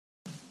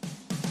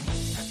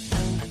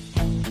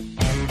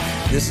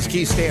This is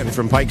Keith Stanton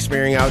from Pike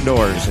Spearing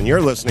Outdoors, and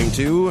you're listening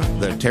to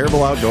the Terrible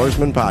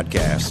Outdoorsman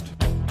Podcast.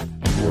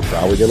 We're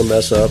probably going to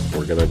mess up.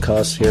 We're going to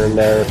cuss here and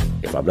there.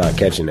 If I'm not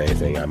catching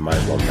anything, I might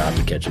as well not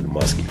be catching a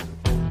muskie.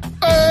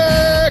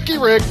 Key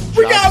rig.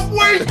 We got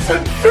weights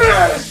and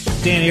fish.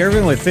 Danny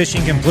Irvin with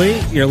Fishing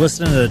Complete. You're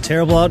listening to the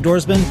Terrible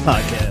Outdoorsman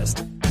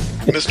Podcast.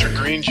 Mr.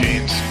 Green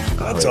Jeans.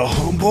 That's a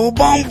humble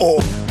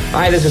bumble.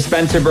 Hi, this is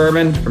Spencer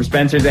Berman from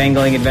Spencer's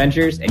Angling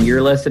Adventures, and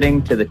you're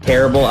listening to the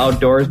Terrible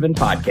Outdoorsman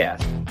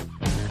Podcast.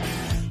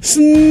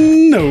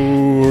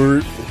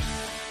 Snort.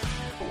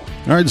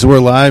 All right, so we're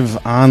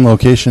live on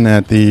location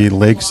at the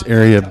Lakes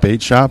Area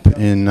Bait Shop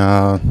in,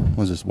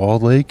 what is this,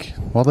 Walled Lake,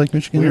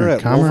 Michigan? We're or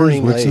at Commerce,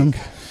 Wolverine Wixom?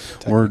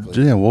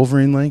 Lake.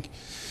 Wolverine Lake.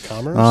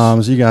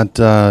 Commerce? So you got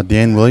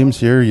Dan Williams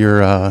here,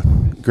 your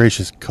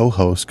gracious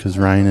co-host, because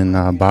Ryan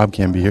and Bob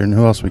can't be here. And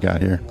who else we got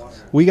here?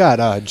 We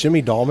got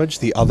Jimmy Dolmage,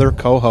 the other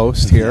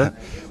co-host here.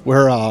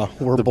 We're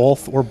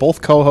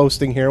both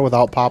co-hosting here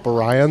without Papa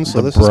Ryan,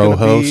 so this is going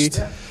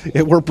to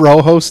be we're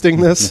bro hosting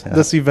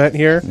this event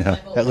here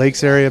at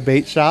Lakes Area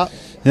Bait Shop.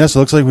 Yeah, so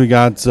it looks like we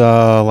got a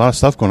lot of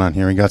stuff going on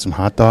here. We got some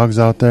hot dogs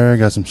out there,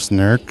 got some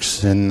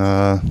snarks, and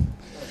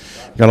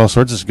got all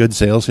sorts of good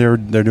sales here.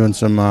 They're doing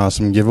some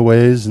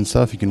giveaways and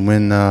stuff. You can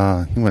win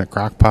a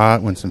crock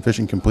pot, win some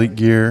Fishing Complete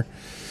gear.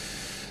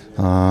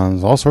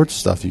 There's all sorts of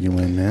stuff you can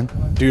win, man.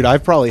 Dude,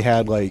 I've probably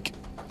had like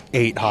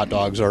 8 hot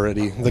dogs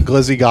already. The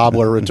Glizzy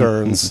Gobbler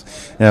returns.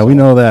 Yeah, we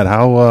know that.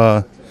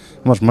 How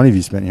much money have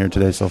you spent here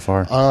today so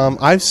far?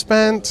 I've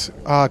spent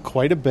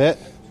quite a bit.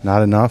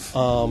 Not enough?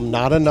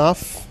 Not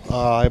enough.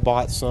 I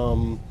bought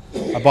some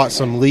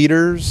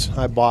leaders.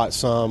 I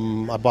bought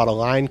a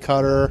line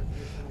cutter,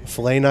 a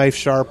fillet knife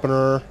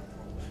sharpener,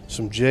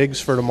 some jigs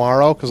for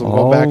tomorrow because I'm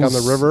going back on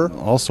the river.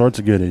 All sorts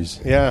of goodies.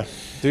 Yeah.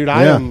 Dude,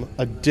 I am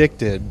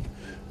addicted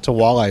to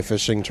walleye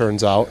fishing,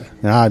 turns out.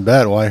 Yeah, I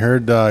bet. Well, I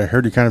heard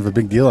you're kind of a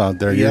big deal out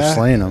there. You're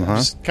slaying them, huh?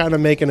 Just kind of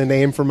making a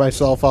name for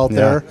myself out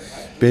there.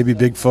 Baby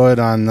Bigfoot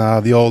on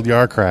the old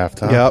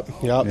Yarcraft, huh?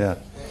 Yep. Yeah.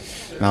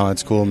 No,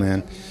 that's cool,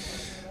 man.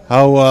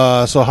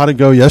 How'd it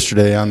go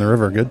yesterday on the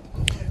river? Good?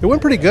 It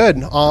went pretty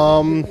good.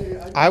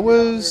 I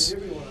was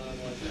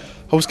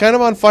kind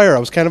of on fire. I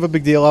was kind of a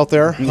big deal out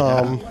there.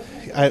 Yeah.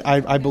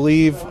 I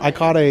believe I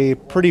caught a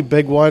pretty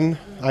big one.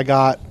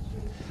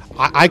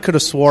 I could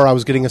have swore I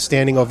was getting a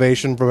standing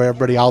ovation from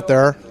everybody out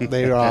there.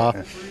 They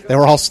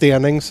were all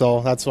standing,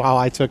 so that's how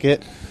I took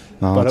it.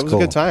 No, but it was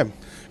cool. a good time.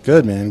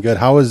 Good, man. Good.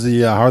 How are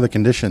the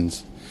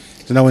conditions?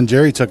 So now when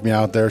Jerry took me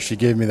out there, she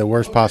gave me the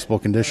worst possible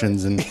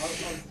conditions, and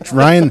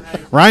Ryan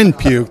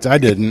puked. I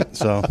didn't.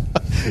 So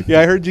yeah,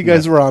 I heard you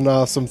guys were on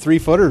some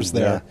 3-footers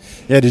there.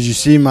 Yeah. Did you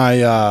see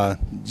my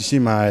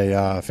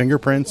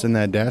fingerprints in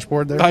that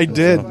dashboard there? I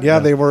did. So,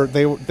 they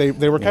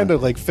were kind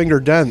of like finger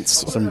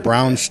dents. Some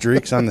brown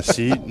streaks on the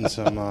seat and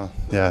some.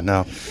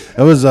 That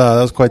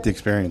was quite the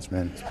experience,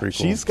 man. It's pretty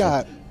cool. She's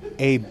got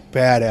a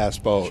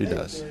badass boat. She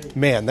does.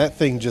 Man, that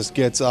thing just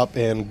gets up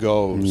and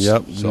goes.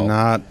 Yep,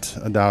 not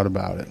a doubt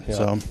about it. Yeah.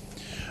 So,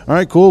 all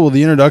right, cool. Well,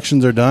 the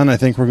introductions are done. I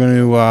think we're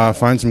going to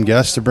find some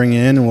guests to bring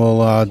in, and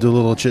we'll do a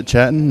little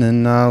chit-chatting,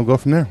 and we'll go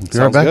from there. We'll be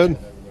right back. Good.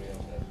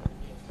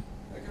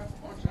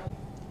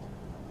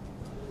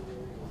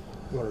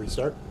 You want to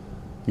restart?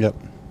 Yep.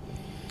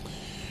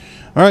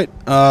 All right,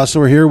 so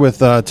we're here with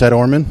Ted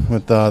Orman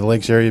with the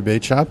Lakes Area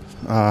Bait Shop.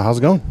 How's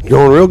it going?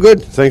 Going real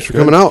good. Thanks for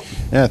coming out.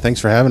 Yeah, thanks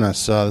for having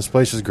us. This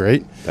place is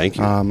great. Thank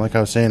you. Like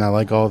I was saying, I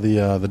like all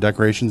the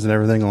decorations and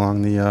everything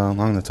along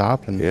the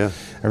top, and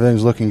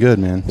everything's looking good,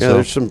 man.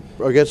 Yeah,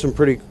 I got some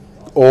pretty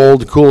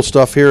old, cool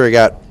stuff here. I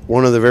got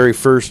one of the very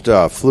first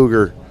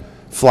Fluger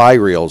fly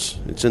reels.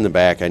 It's in the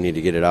back. I need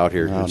to get it out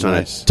here. It's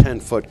nice. On a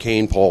 10-foot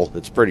cane pole.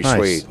 It's pretty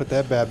sweet. Put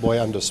that bad boy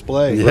on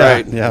display. Yeah,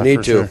 right. Yeah,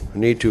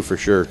 Need to for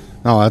sure.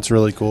 Oh, that's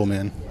really cool,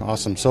 man.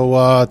 Awesome.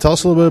 So tell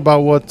us a little bit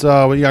about what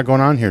you got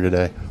going on here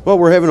today. Well,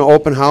 we're having an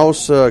open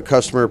house,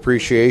 customer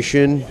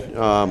appreciation.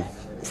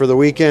 For the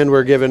weekend,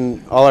 we're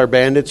giving all our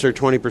bandits are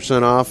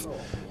 20% off.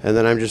 And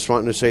then I'm just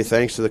wanting to say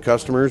thanks to the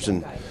customers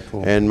and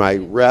my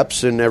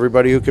reps and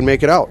everybody who can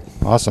make it out.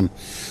 Awesome.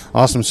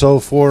 So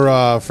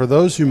for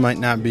those who might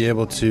not be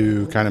able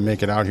to kind of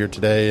make it out here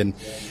today, and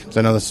because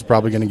I know this is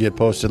probably going to get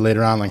posted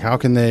later on, like how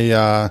can they?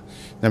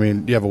 Do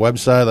you have a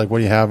website? Like what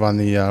do you have on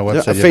the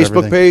website? Yeah, a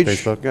Facebook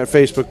page. Got a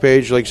Facebook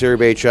page, Lakes Area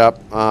Bait Shop.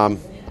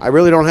 I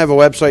really don't have a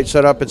website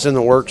set up. It's in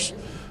the works.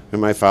 And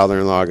my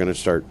father-in-law are going to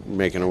start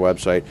making a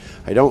website.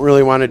 I don't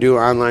really want to do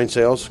online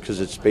sales because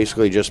it's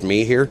basically just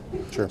me here.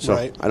 Sure. So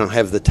right. I don't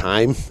have the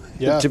time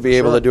to be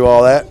able to do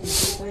all that.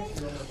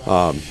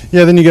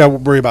 Then you got to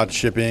worry about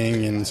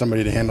shipping and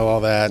somebody to handle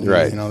all that. And,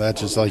 right. That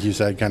just, like you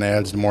said, kind of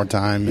adds to more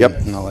time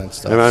and all that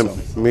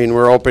stuff. And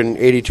we're open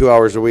 82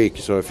 hours a week.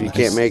 So if you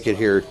can't make it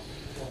here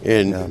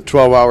in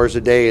 12 hours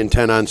a day and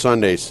 10 on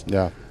Sundays.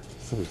 Yeah.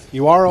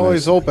 You are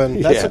always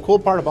open. That's Yeah. the cool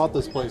part about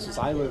this place is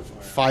I live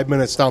 5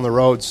 minutes down the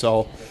road,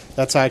 so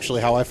that's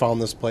actually how I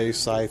found this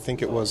place. I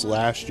think it was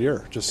last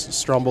year, just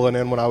stumbling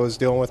in when I was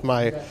dealing with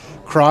my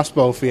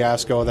crossbow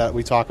fiasco that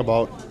we talk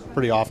about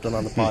pretty often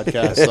on the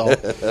podcast.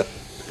 So,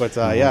 but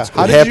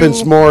it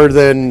happens more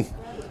than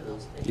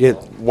you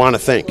want to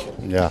think.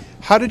 Yeah.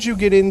 How did you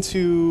get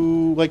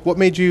into, like, what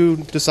made you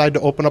decide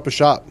to open up a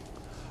shop?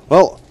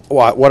 Well,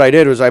 what I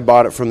did was I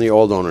bought it from the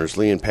old owners,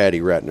 Lee and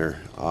Patty Retner.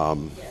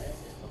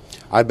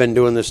 I've been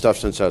doing this stuff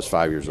since I was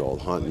 5 years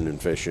old, hunting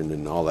and fishing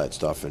and all that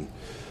stuff. And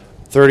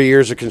 30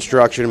 years of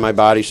construction, and my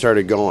body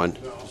started going.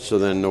 So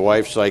then the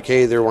wife's like,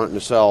 hey, they're wanting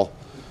to sell.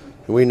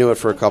 And we knew it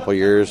for a couple of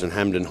years and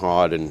hemmed and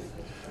hawed. And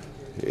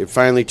it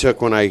finally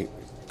took when I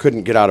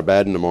couldn't get out of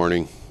bed in the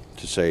morning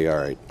to say, all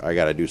right, I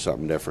got to do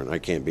something different. I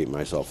can't beat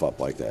myself up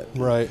like that.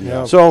 Right,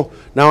 yeah. So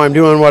now I'm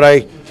doing what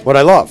I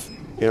love.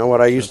 You know, what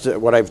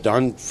I've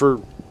done for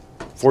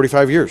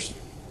 45 years.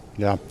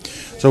 Yeah.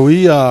 So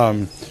we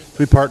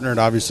partnered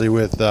obviously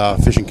with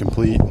Fishing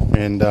Complete,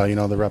 and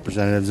the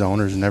representatives,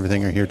 owners, and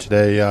everything are here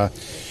today.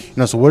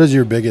 So what is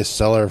your biggest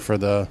seller for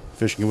the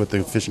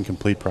Fishing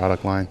Complete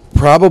product line?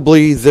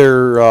 Probably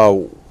their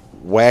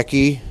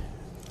wacky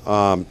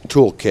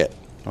tool kit.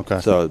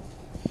 Okay. So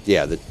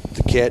yeah, the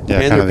kit Yeah,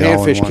 and kind of their the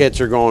panfish all-in-one.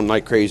 kits are going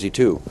like crazy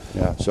too.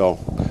 Yeah. So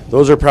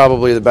those are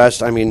probably the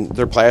best. I mean,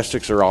 their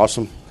plastics are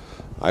awesome.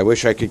 I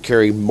wish I could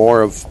carry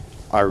more of,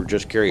 or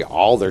just carry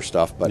all their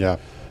stuff, but Yeah.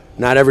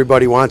 not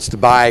everybody wants to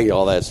buy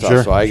all that stuff.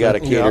 Sure, so I got to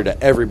sure. cater Yeah.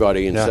 to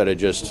everybody instead of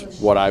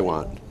just what I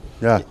want.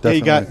 Yeah, Yeah,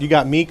 definitely. you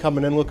got me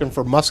coming in looking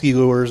for musky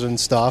lures and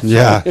stuff. so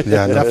Yeah, yeah, no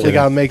definitely kidding.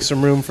 got to make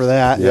some room for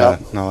that. Yeah,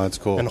 no, that's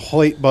cool. And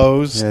Hoyt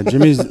bows. Yeah,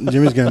 Jimmy's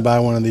going to buy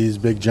one of these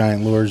big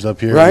giant lures up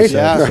here. Right? he said,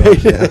 Yeah. so,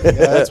 Right. Yeah,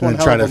 that's one and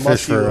hell try of to a fish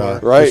musky for lure.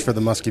 Right. fish for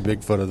the musky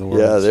Bigfoot of the world.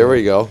 Yeah, there so.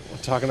 we go.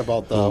 Talking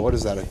about the, what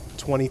is that, a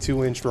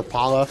 22-inch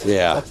Rapala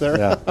Yeah. up there?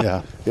 Yeah,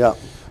 yeah. Yeah.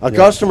 A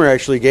customer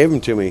actually gave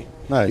them to me.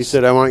 Nice. He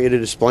said, I want you to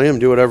display them,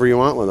 do whatever you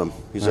want with them.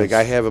 He's Nice. like,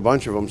 I have a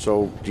bunch of them,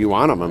 so do you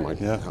want them? I'm like,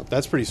 Yeah.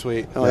 That's pretty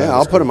sweet. oh, yeah,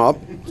 I'll put them up.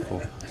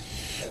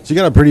 So you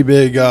got a pretty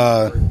big,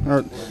 or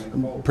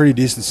pretty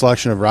decent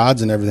selection of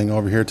rods and everything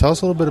over here. Tell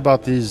us a little bit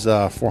about these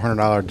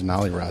 $400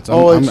 Denali rods.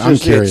 I'm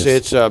curious.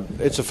 It's a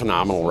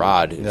phenomenal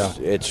rod. Yeah.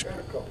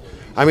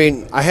 I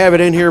mean, I have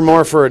it in here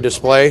more for a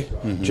display,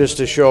 Mm-hmm. just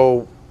to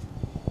show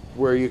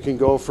where you can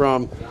go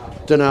from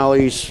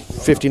Denali's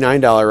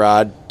 $59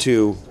 rod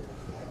to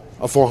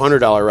a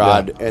 $400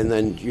 rod, Yeah. and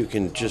then you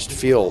can just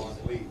feel.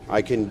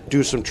 I can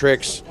do some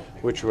tricks,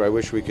 which I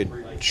wish we could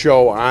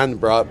show on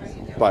the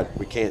but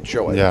we can't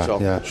show it. Yeah, so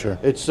yeah, sure.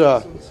 It's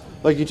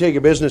like you take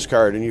a business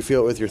card and you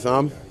feel it with your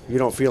thumb. You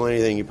don't feel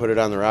anything. You put it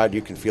on the rod,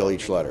 you can feel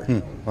each letter.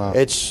 Wow.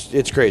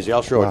 It's crazy.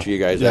 I'll show Wow. it to you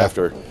guys Yeah.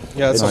 after.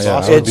 Yeah, that's Oh, awesome. yeah,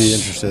 I would be It's-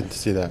 interested to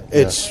see that.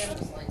 It's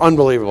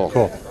unbelievable.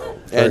 Cool.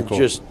 Very And cool.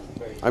 just,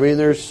 I mean,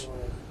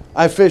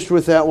 I fished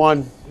with that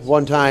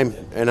one time,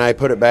 and I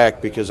put it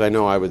back because I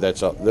know that's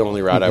the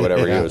only rod I would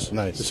ever Yeah, use.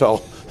 nice.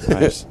 So,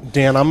 Nice.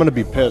 Dan, I'm going to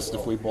be pissed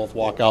if we both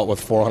walk out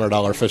with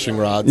 $400 fishing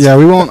rods. Yeah,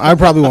 we won't. I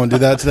probably won't do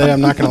that today. I'm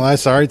not going to lie.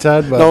 Sorry,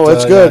 Ted. But, no,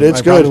 it's good. yeah, It's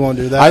I good. probably won't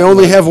do that. I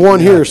only but- have one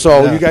yeah, here,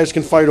 so yeah. you guys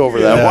can fight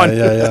over that Yeah, one.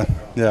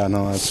 yeah.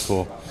 No, that's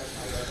cool.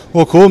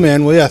 Well, cool,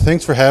 man. Well, yeah,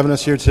 thanks for having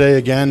us here today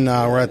again.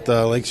 We're at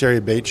the Lakes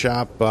Area Bait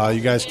Shop.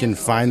 You guys can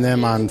find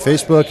them on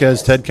Facebook,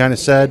 as Ted kind of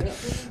said.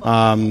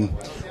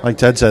 Like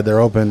Ted said,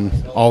 they're open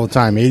all the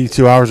time,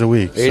 82 hours a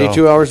week.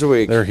 82 hours a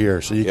week. They're here,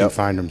 so you can Yep.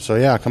 find them. So,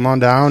 yeah, come on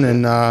down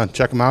and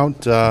check them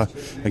out.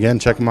 Again,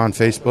 check them on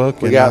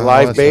Facebook. We and, got all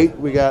live that bait. stuff.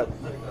 We got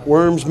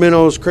worms,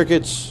 minnows,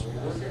 crickets,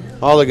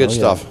 all the good Oh, yeah,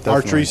 stuff. definitely.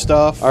 Archery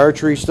stuff.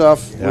 Archery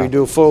stuff. Yeah. We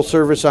do full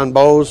service on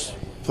bows,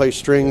 place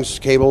strings,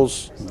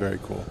 cables, Very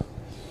cool.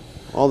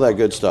 all that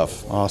good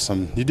stuff.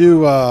 Awesome. You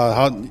do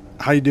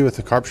how you do with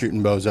the carp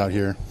shooting bows out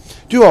here?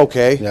 Do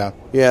okay. Yeah.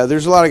 Yeah,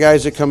 there's a lot of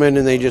guys that come in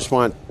and they just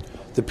want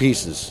the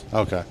pieces,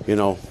 Okay. you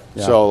know.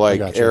 Yeah, so I like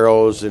gotcha.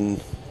 arrows and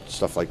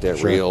stuff like that,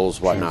 Sure, reels,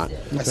 whatnot.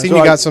 I seen So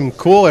you got some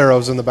cool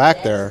arrows in the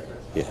back there.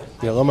 Yeah.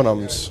 The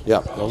aluminums.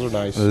 Yeah. Those are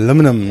nice.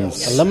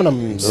 Aluminums.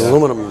 Aluminums.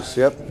 Aluminums,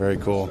 yep. Very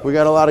cool. We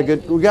got a lot of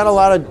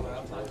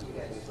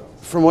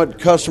from what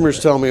customers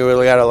tell me, we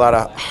got a lot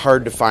of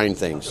hard to find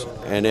things.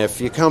 And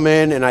if you come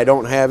in and I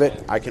don't have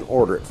it, I can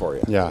order it for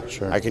you. Yeah,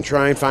 sure. I can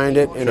try and find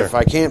it, and Sure. if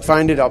I can't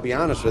find it, I'll be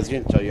honest with you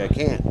and tell you I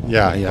can't.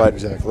 Yeah, yeah, But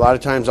exactly. a lot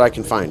of times I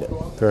can find it.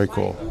 Very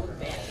cool.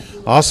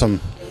 Awesome.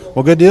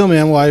 Well, good deal,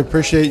 man. Well, I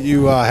appreciate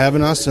you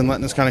having us and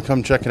letting us kind of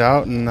come check it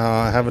out and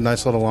have a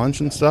nice little lunch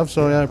and stuff.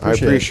 So, yeah, I I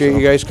appreciate, appreciate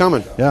it. you guys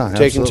coming. Yeah,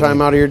 taking absolutely.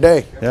 time out of your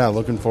day. Yeah,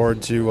 looking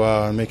forward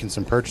to making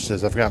some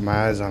purchases. I've got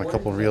my eyes on a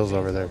couple of reels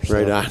over there. So.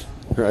 Right on.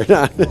 Right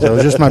on. So it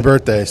was just my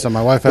birthday, so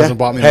my wife hasn't Yeah.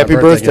 bought me Happy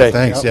my birthday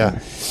birthday. gift. Thanks, yeah.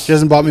 She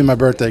hasn't bought me my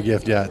birthday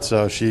gift yet,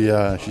 so she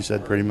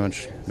said pretty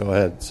much go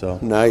ahead. So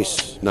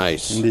Nice,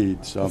 nice.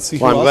 indeed. So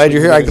Well, I'm glad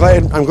you're here.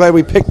 I'm glad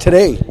we picked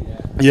today.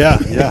 yeah.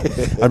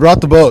 I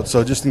brought the boat,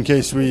 so just in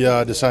case we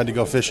decide to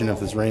go fishing if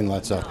this rain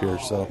lets up here.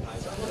 So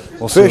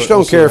we'll see Fish what- don't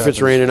we'll see care what if it's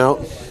happens. raining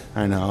out.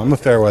 I know. I'm a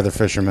fair weather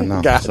fisherman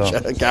now.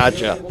 Gotcha, So.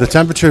 gotcha. The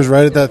temperature's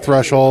right at that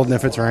threshold, and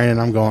if it's raining,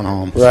 I'm going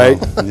home. So, Right,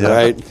 yeah.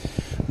 right.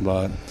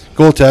 But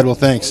cool, Ted. Well,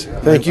 thanks.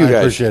 Thank you, I guys.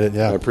 appreciate it. I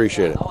Yeah.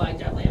 appreciate it. All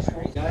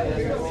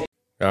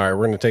right,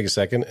 we're going to take a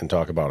second and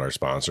talk about our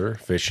sponsor,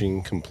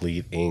 Fishing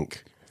Complete Inc.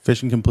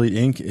 Fishing Complete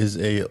Inc. is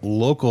a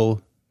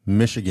local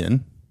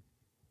Michigan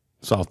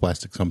soft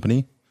plastics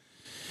company.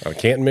 Out of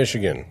Canton,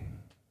 Michigan.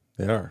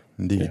 They are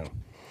indeed. Yeah.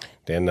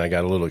 and I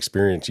got a little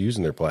experience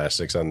using their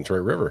plastics on the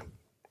Detroit River.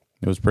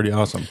 It was pretty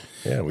awesome.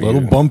 Yeah, a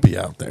little bumpy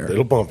out there. A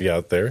little bumpy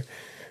out there.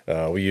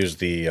 We used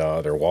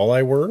their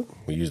walleye worm.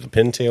 We used the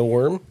pintail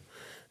worm.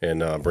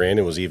 And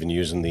Brandon was even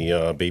using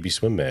the Baby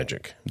Swim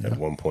Magic at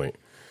one point.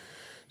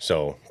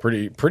 So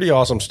pretty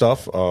awesome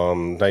stuff.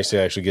 Nice to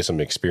actually get some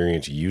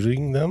experience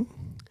using them.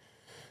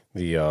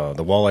 The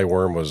walleye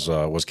worm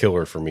was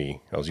killer for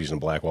me. I was using a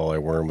black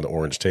walleye worm with an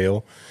orange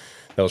tail.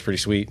 That was pretty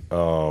sweet.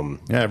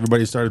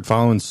 Everybody started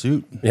following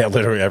suit. Yeah,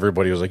 literally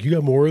everybody was like, "You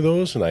got more of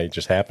those?" And I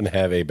just happened to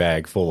have a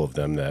bag full of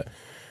them that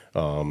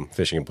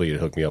Fishing Complete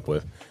hooked me up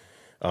with.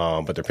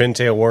 But their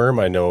pintail worm,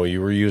 I know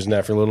you were using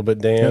that for a little bit,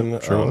 Dan.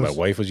 Yep, sure my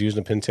wife was using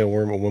a pintail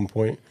worm at one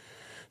point.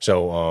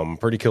 So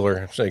pretty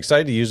killer. So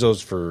excited to use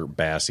those for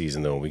bass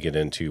season, though, when we get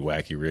into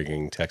wacky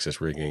rigging, Texas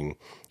rigging,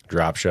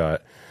 drop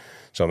shot.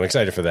 So I'm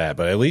excited for that.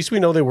 But at least we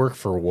know they work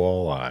for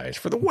walleyes.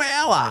 For the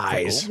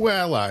walleyes.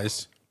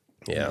 Walleyes.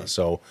 Yeah,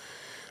 so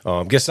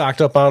get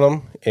stocked up on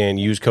them and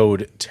use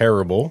code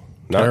TERRIBLE.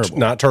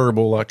 Not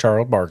terrible like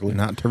Charles Barkley.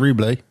 Not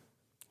terrible.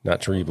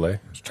 Not terrible.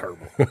 It's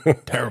terrible.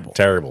 Terrible.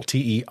 Terrible.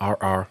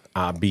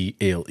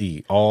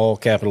 TERRIBLE. All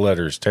capital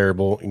letters.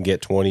 Terrible. And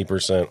get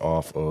 20%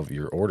 off of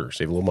your order.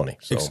 Save a little money.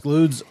 So,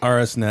 excludes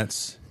RS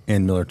nets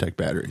and MillerTech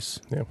batteries.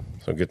 Yeah.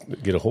 So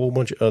get a whole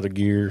bunch of other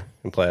gear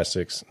and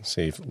plastics.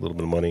 Save a little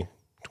bit of money.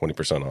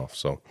 20% off.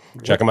 So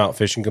check them out.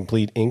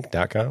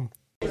 FishingCompleteInc.com.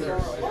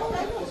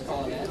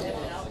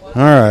 All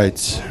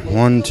right.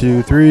 1,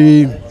 2,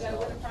 3.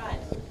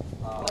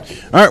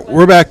 All right,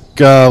 we're back.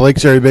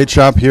 Lakes Area Bait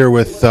Shop here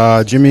with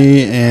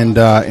Jimmy and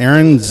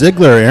Aaron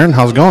Ziegler. Aaron,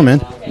 how's it going,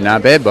 man?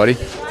 Not bad, buddy.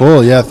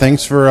 Cool. Yeah,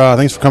 thanks for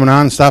coming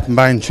on and stopping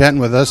by and chatting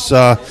with us.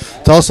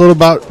 Tell us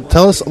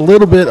a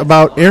little bit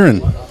about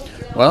Aaron.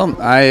 Well,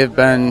 I have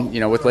been,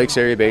 with Lakes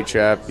Area Bait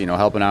Shop,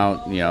 helping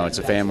out. It's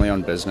a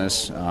family-owned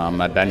business.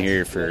 I've been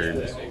here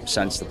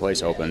since the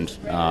place opened.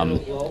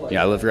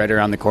 I live right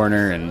around the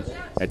corner, and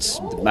it's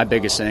my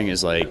biggest thing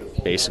is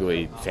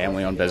basically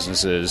family-owned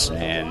businesses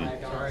and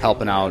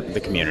helping out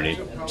the community.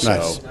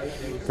 Nice. So,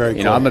 very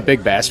cool. I'm a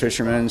big bass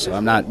fisherman, so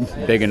I'm not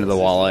big into the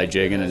walleye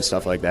jigging and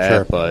stuff like that.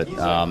 Sure. But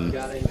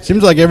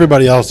seems like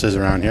everybody else is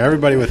around here.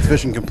 Everybody with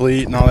Fishing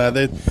Complete and all that.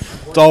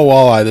 It's all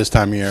walleye this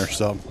time of year.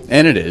 So,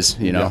 and it is,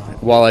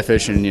 walleye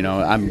fishing.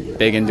 I'm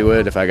big into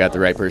it if I got the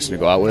right person to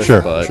go out with.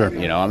 Sure, but sure.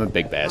 I'm a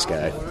big bass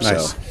guy.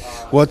 Nice. So.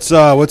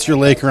 What's your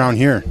lake around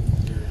here?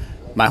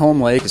 My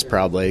home lake is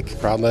Proud Lake.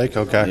 Proud Lake,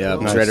 okay. Yeah,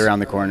 nice. It's right around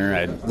the corner.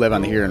 I live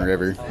on the Huron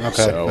River. Okay,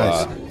 so,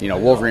 nice.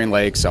 Wolverine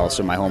Lake's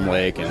also my home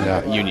lake,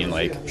 and Union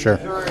Lake. Sure.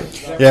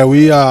 Yeah,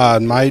 we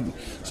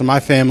my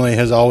family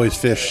has always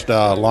fished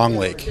Long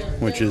Lake,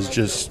 which is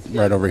just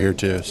right over here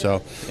too.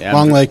 So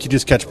Long Lake, you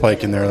just catch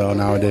pike in there though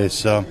nowadays.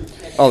 So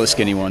all the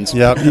skinny ones.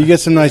 Yeah, you get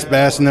some nice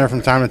bass in there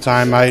from time to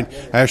time. I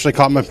actually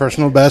caught my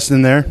personal best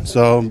in there.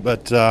 So,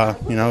 but it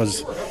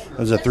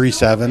was a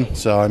 3.7.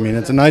 So I mean,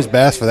 it's a nice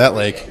bass for that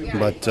lake.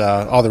 But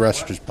all the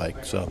rest are just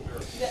pike. So.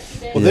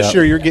 Well, this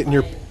year you're getting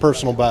your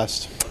personal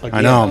best. Again.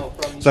 I know.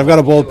 So I've got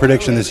a bold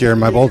prediction this year.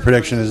 My bold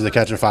prediction is to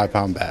catch a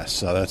 5-pound bass.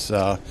 So that's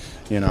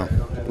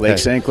Lake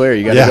St. Clair.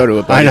 You got to go to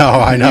it. Buddy.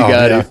 I know. You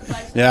got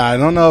yeah, I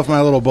don't know if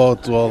my little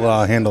boat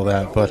will handle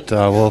that, but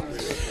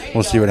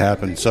we'll see what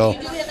happens. So,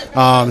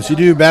 so you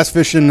do bass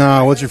fishing.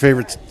 What's your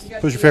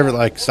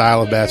favorite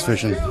style of bass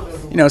fishing?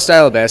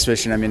 Style of bass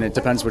fishing, I mean, it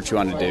depends what you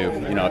want to do.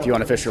 If you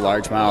want to fish for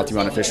largemouth, you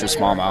want to fish for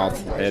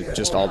smallmouth, it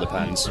just all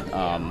depends.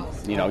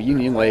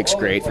 Union Lake's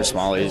great for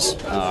smallies.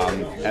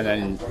 And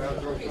then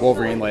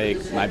Wolverine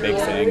Lake, my big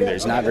thing.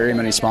 There's not very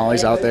many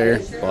smallies out there,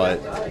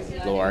 but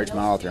the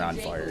largemouth are on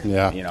fire.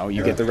 Yeah.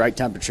 You get the right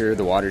temperature,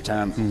 the water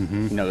temp,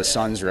 the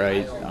sun's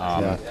right.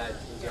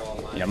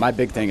 My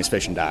big thing is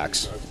fishing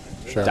docks.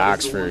 Sure.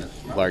 Docks for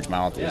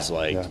largemouth is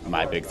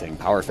my big thing.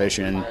 Power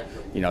fishing.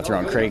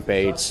 Throwing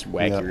crankbaits,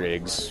 wacky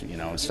rigs,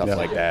 stuff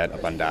like that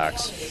up on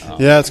docks.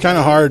 Yeah, it's kind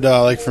of hard.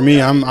 For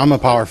me, I'm a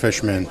power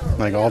fisherman,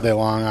 all day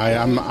long. I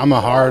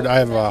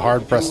have a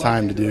hard pressed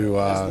time to do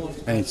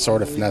any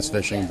sort of finesse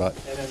fishing, but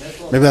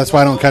maybe that's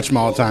why I don't catch them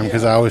all the time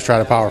because I always try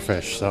to power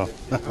fish. So,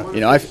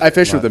 I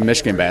fish with the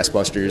Michigan Bass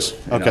Busters.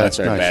 That's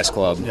our nice. bass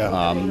club.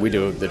 Yeah. We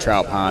do the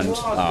trout pond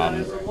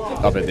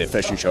up at the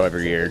fishing show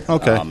every year.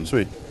 Okay,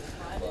 sweet.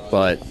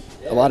 But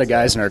a lot of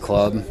guys in our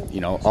club,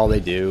 all they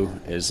do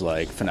is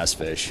finesse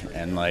fish,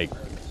 and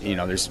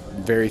there's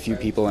very few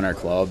people in our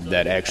club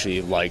that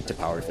actually like to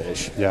power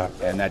fish. Yeah.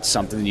 And that's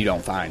something you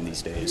don't find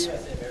these days.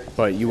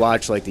 But you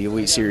watch the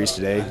Elite Series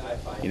today,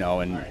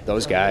 and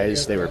those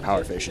guys, they were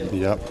power fishing.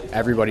 Yep.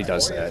 Everybody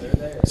does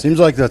that. Seems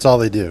like that's all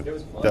they do.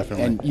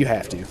 Definitely. And you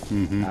have to.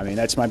 Mm-hmm. I mean,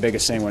 that's my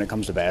biggest thing when it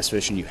comes to bass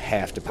fishing. You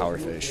have to power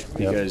fish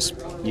because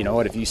you know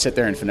what? If you sit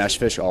there and finesse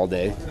fish all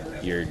day,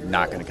 you're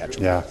not going to catch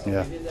them.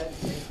 Yeah.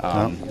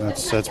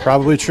 That's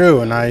probably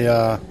true, and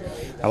I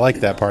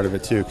like that part of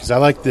it too because I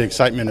like the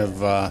excitement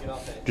of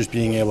just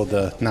being able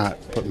to not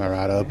put my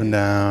rod up and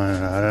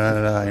down.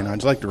 I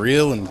just like to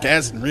reel and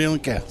cast and reel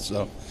and cast.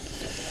 So,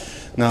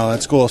 no,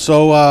 that's cool.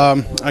 So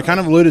I kind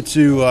of alluded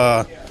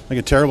to like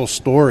a terrible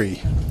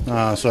story.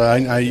 So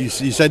you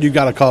said you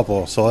got a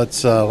couple. So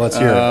let's hear it. Let's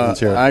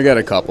hear it. I got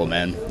a couple,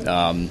 man.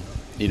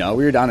 We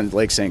were down in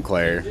Lake St.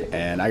 Clair,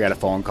 and I got a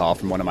phone call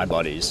from one of my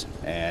buddies,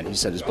 and he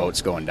said his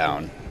boat's going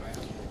down.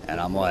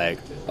 And I'm like,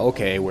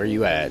 okay, where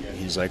you at?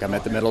 He's like, I'm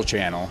at the middle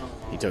channel.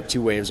 He took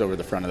 2 waves over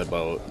the front of the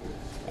boat,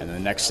 and the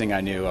next thing I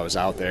knew, I was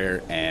out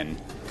there,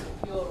 and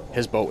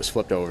his boat was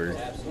flipped over,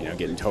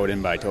 getting towed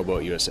in by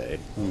Towboat USA,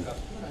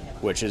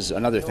 which is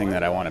another thing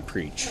that I want to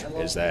preach,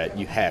 is that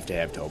you have to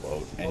have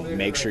towboat, and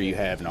make sure you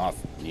have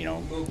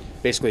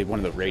basically one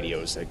of the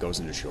radios that goes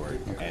into shore,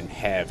 and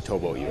have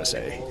Towboat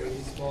USA.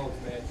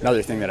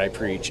 Another thing that I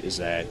preach is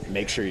that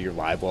make sure your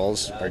live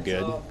wells are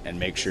good, and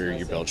make sure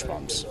your bilge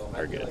pumps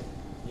are good.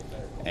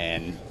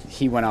 And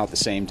he went out the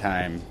same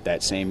time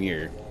that same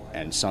year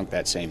and sunk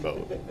that same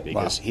boat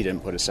because he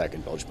didn't put a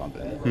second bilge pump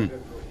in.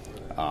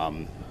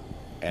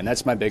 And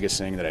that's my biggest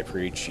thing that I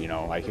preach.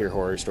 I hear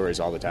horror stories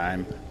all the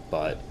time,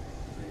 but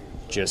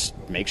just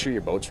make sure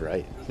your boat's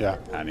right. Yeah.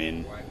 I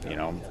mean,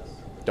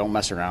 don't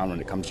mess around when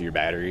it comes to your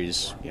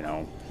batteries,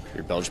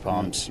 your bilge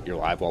pumps, your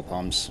live well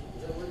pumps.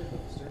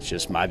 It's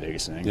just my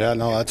biggest thing. Yeah,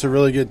 no, that's a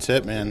really good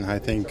tip, man. I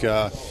think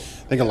a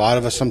lot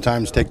of us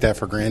sometimes take that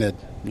for granted,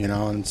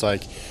 and it's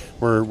like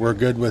we're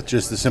good with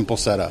just the simple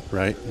setup,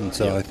 right? And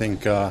so I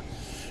think, to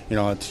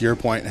your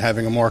point,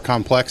 having a more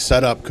complex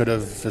setup could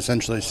have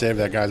essentially saved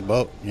that guy's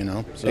boat,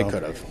 So, it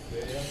could have.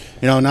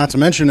 Not to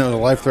mention it was a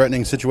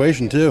life-threatening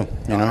situation too.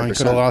 He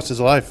could have lost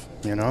his life.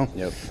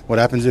 Yep. What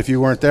happens if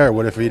you weren't there?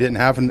 What if he didn't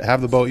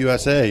have the boat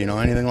USA?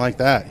 Anything like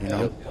that.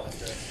 Yep.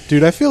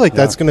 Dude, I feel like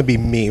that's going to be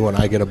me when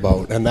I get a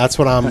boat, and that's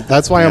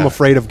why I'm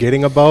afraid of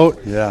getting a boat.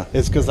 Yeah,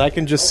 it's because I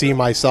can just see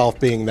myself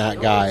being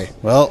that guy.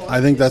 Well, I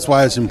think that's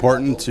why it's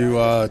important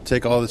to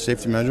take all the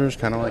safety measures,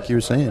 kind of like you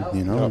were saying.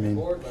 Yep.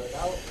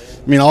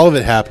 I mean, all of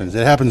it happens.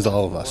 It happens to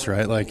all of us,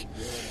 right? Like,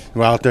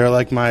 we're out there,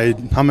 like my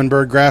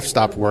Humminbird graph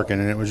stopped working,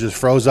 and it was just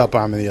froze up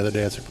on me the other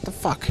day. It's like, what the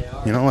fuck?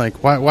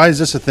 Why is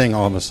this a thing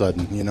all of a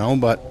sudden?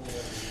 But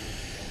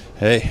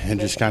hey, it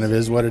just kind of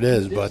is what it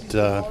is. But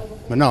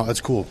no,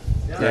 that's cool.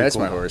 That's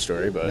my horror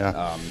story. But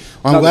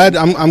I'm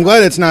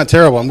glad it's not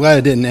terrible. I'm glad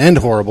it didn't end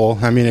horrible.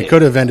 I mean, it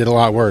could have ended a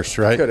lot worse,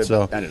 right? Could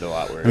have ended a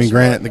lot worse. I mean,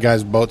 granted, the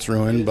guy's boat's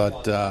ruined,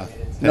 but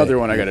another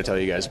one I got to tell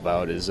you guys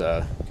about is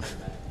I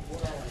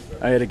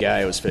had a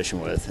guy I was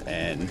fishing with,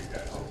 and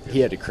he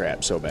had to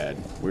crap so bad.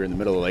 We were in the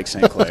middle of Lake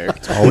St. Clair.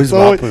 It's always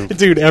about poop.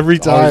 Dude, every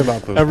time.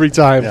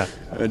 Yeah.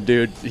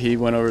 Dude, he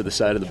went over the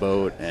side of the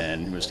boat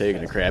and was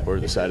taking a crap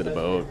over the side of the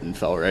boat and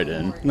fell right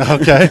in.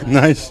 Okay,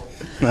 nice.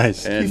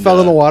 And, he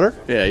fell in the water?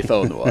 Yeah, he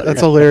fell in the water.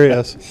 That's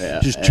hilarious. Yeah,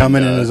 just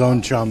chumming in his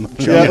own chum.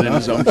 Chumming in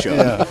his own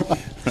chum.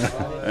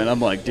 And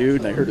I'm like,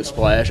 dude, and I heard a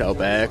splash out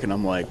back, and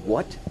I'm like,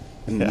 what?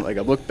 And I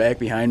look back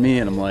behind me,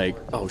 and I'm like,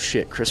 oh,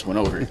 shit, Chris went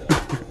over.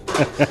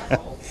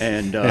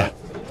 And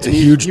it's a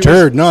huge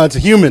turd. No, it's a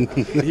human.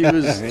 He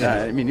was,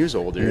 he was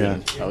older,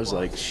 and I was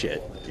like,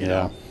 shit, you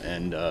know,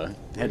 and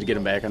had to get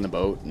him back on the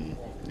boat, and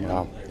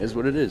it is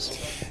what it is.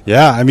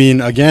 Yeah, I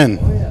mean, again,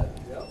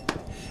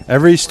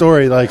 every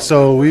story,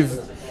 so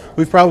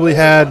we've probably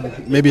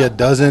had maybe a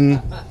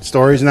dozen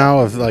stories now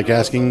of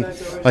asking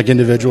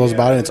individuals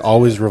about it. It's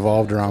always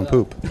revolved around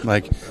poop.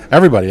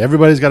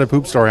 Everybody's got a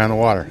poop story on the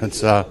water.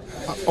 It's I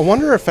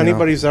wonder if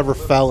anybody's ever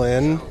fell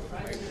in,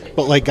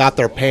 but got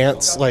their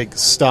pants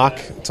stuck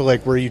to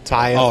where you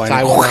tie one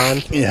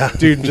on. Yeah,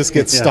 dude, and just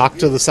get stuck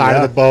to the side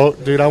of the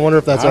boat. Dude, I wonder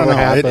if that's ever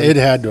happened. It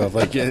had to have.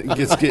 It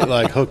gets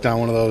hooked on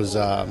one of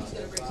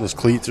those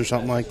cleats or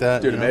something like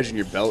that. Dude, imagine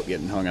your belt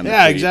getting hung on the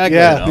cleat. Exactly.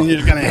 Yeah, you're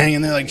just kind of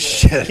hanging there like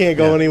shit. Can't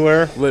go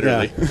anywhere.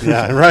 Literally.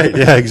 Yeah, right.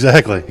 Yeah,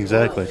 exactly.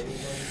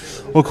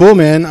 Well, cool,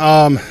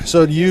 man.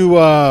 So do you,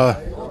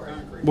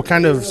 what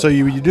kind of, so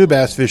you do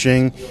bass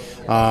fishing,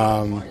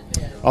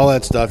 all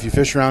that stuff. You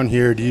fish around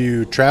here. Do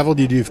you travel?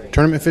 Do you do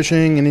tournament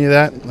fishing? Any of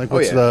that?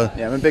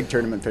 Yeah, I'm a big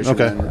tournament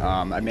fisherman. Okay.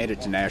 I made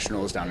it to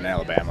nationals down in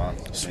Alabama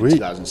in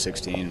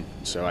 2016.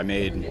 So I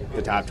made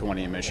the top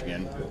 20 in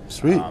Michigan.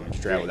 Sweet.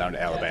 Traveled down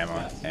to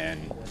Alabama,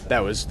 and that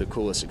was the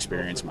coolest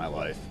experience of my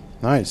life.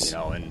 Nice.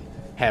 And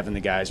having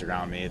the guys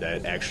around me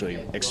that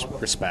actually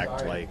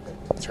respect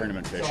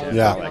tournament fishing and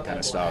all that kind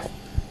of stuff.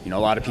 A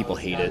lot of people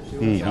hate it.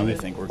 Mm-hmm. They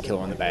think we're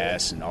killing the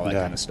bass and all that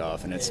kind of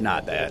stuff, and it's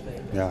not that.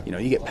 Yeah.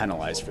 You get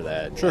penalized for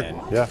that. Sure. And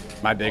yeah.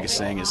 My biggest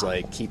thing is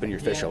keeping your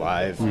fish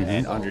alive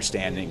and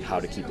understanding how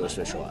to keep those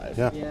fish alive.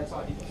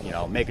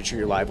 Yeah. Making sure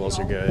your live wells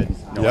are good,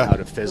 knowing how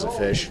to fizz a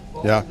fish.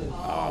 Yeah.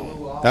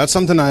 That's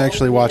something I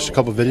actually watched a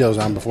couple videos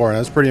on before, and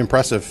that's pretty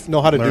impressive.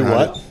 Know how to do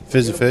what?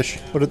 Fizz a fish.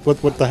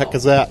 What the heck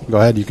is that? Go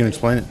ahead. You can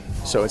explain it.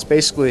 So it's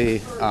basically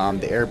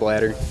the air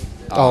bladder.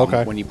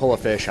 Okay. When you pull a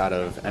fish out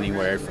of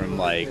anywhere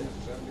from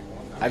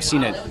I've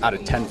seen it out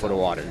of 10 foot of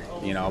water,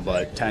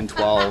 but 10,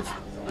 12,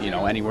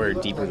 anywhere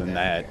deeper than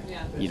that,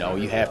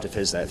 you have to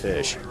fizz that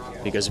fish.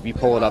 Because if you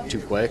pull it up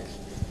too quick,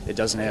 it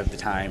doesn't have the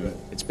time.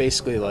 It's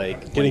basically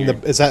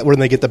is that when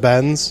they get the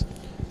bends?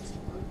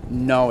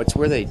 No, it's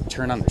where they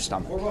turn on their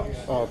stomach.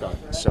 Oh, okay.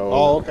 So.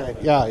 Oh, okay.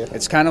 Yeah.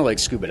 It's kind of like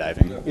scuba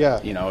diving. Yeah.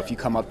 If you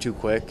come up too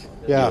quick,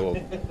 yeah.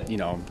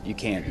 you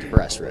can't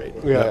progress right.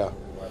 Yeah.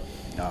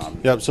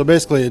 Yep. So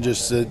basically,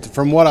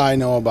 from what I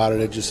know about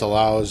it, it just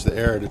allows the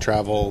air to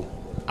travel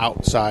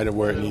outside of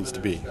where it needs to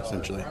be,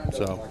 essentially.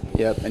 So.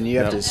 Yep. And you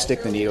have to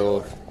stick the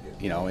needle,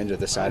 into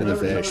the side of the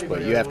fish,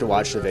 but you have to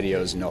watch the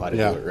videos and know how to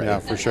do it right. Yeah,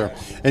 for sure.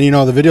 And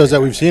the videos that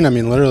we've seen, I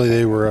mean, literally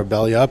they were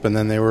belly up and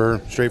then they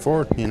were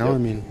straightforward. I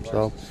mean,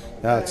 so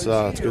yeah, it's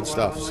good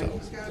stuff. So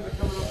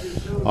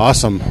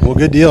awesome. Well,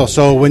 good deal.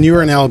 So when you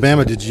were in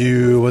Alabama,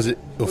 was it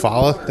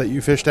Eufaula that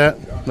you fished at,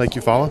 Lake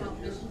Eufaula?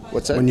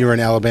 What's that? When you were in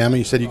Alabama,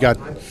 you said you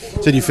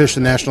fished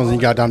the Nationals and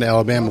you got down to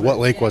Alabama. What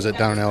lake was it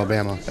down in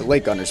Alabama?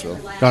 Lake Guntersville.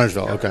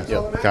 Guntersville. Okay.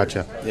 Yep.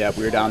 Gotcha. Yeah,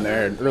 we were down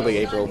there in early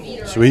April.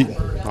 Sweet.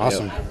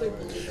 Awesome. Yep.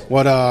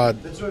 What?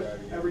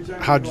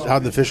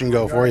 How'd the fishing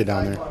go for you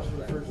down there?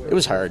 It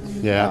was hard.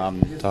 Yeah,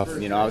 tough.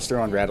 I was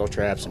throwing rattle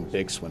traps and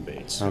big swim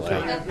baits,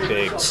 like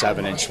big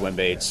 7-inch swim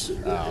baits.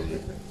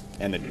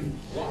 And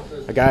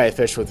a guy I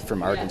fished with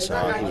from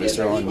Arkansas, he was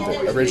throwing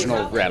the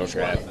original rattle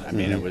trap. I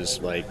mean, it was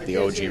like the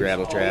OG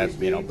rattle trap,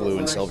 blue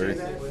and silver.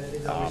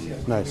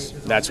 Nice.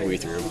 That's what we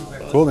threw.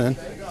 Cool, man.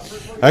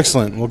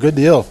 Excellent. Well, good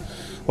deal.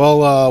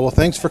 Well,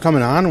 thanks for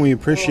coming on. We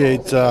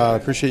appreciate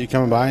you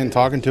coming by and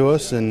talking to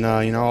us, and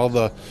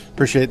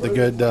appreciate the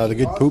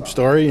good poop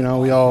story.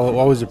 We all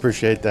always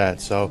appreciate that.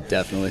 So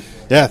definitely.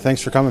 Yeah,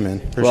 thanks for coming,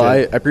 man.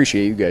 I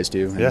appreciate you guys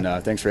too,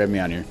 and thanks for having me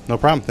on here. No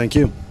problem. Thank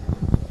you.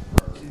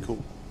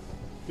 Cool.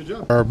 Good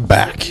job. We're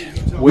back.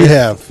 We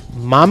have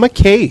Mama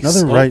Case.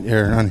 Another right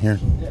here on here.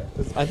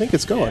 I think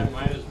it's going.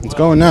 It's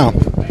going now.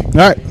 All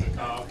right.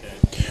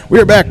 We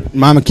are back,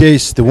 Mama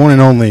Case, the one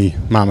and only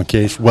Mama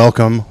Case.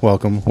 Welcome,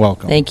 welcome,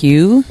 welcome. Thank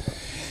you.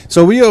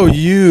 So we owe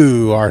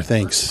you our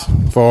thanks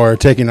for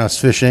taking us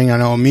fishing. I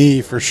know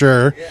me for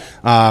sure.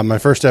 My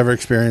first ever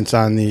experience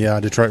on the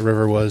Detroit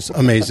River was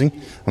amazing.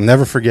 I'll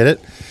never forget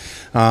it.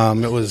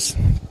 It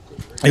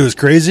was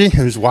crazy. It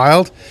was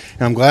wild.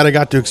 And I'm glad I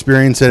got to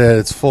experience it at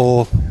its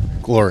full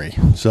glory.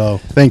 So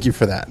thank you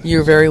for that.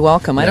 You're very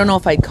welcome. I don't know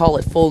if I'd call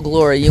it full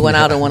glory. You went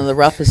out on one of the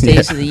roughest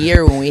days of the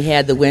year when we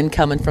had the wind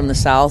coming from the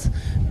south,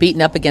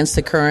 beating up against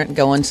the current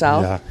going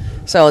south. Yeah.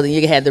 So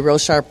you had the real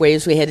sharp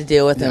waves we had to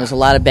deal with, and there was a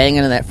lot of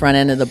banging on that front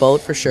end of the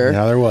boat for sure.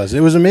 Yeah, there was. It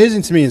was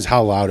amazing to me is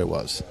how loud it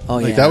was. Oh,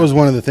 yeah. That was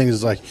one of the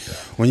things is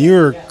when you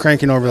were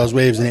cranking over those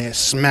waves and it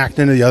smacked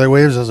into the other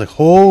waves, I was like,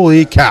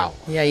 holy cow.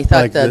 Yeah, you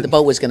thought the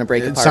boat was going to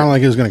break apart. It sounded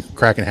like it was going to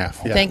crack in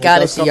half. Yeah. Thank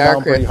God it's the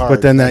Yarcraft.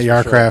 But then that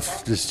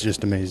Yarcraft is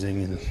just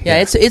amazing. And,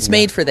 it's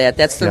made for that.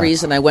 That's the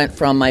reason I went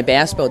from my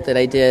bass boat that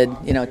I did,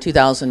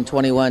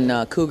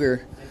 2021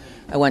 Cougar.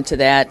 I went to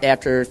that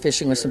after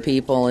fishing with some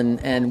people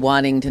and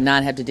wanting to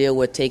not have to deal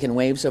with taking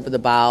waves over the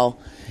bow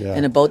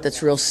in a boat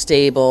that's real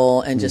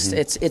stable and just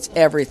it's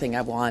everything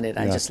I wanted.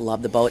 I just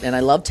love the boat, and I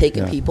love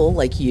taking people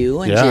like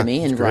you and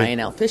Jimmy and Ryan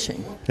out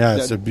fishing. Yeah,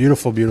 it's a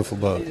beautiful, beautiful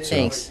boat. So,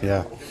 thanks.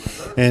 Yeah,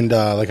 and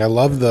I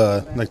love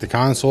the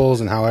consoles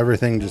and how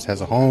everything just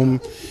has a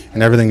home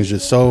and everything is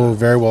just so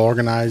very well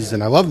organized.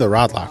 And I love the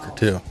rod locker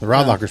too. The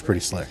rod locker's pretty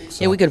slick.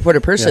 So. Yeah, we could put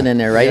a person in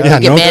there, right? Yeah, If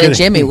we get mad at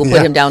Jimmy, we'll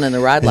put him down in the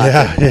rod locker.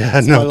 Yeah,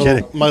 no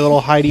kidding. My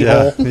little hidey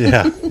hole.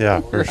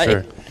 Yeah, for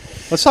sure.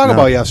 Let's talk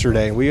about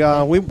yesterday. We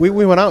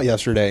went out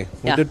yesterday.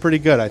 We did pretty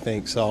good, I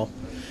think. So.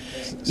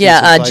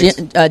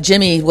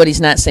 Jimmy, what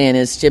he's not saying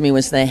is Jimmy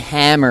was the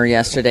hammer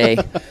yesterday.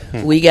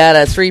 We got a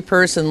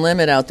 3-person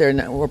limit out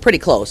there. We're pretty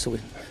close.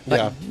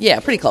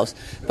 Pretty close.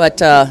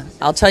 But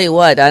I'll tell you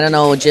what, I don't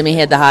know, Jimmy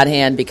had the hot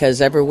hand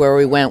because everywhere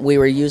we went, we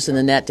were using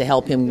the net to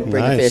help him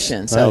bring the fish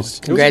in. So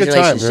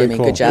congratulations, Jimmy.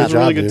 Cool. Good job. It was a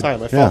really good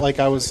time. I felt like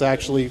I was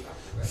actually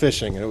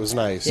fishing, and it was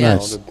nice. Yeah.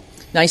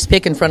 Nice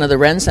pick in front of the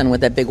Renson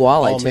with that big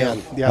walleye, too.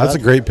 Man. Yeah, that's a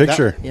great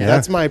picture.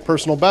 That's my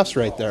personal best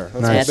right there.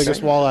 That's the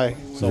biggest walleye.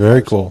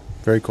 Very cool.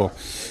 Very cool.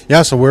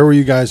 Yeah, so where were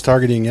you guys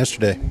targeting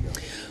yesterday?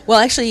 Well,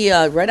 actually,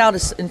 right out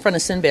in front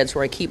of Sinbad's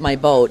where I keep my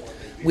boat,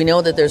 we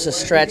know that there's a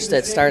stretch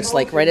that starts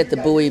right at the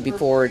buoy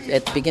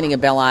at the beginning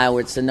of Belle Isle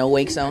where it's the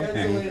no-wake zone.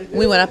 Mm-hmm.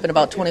 We went up in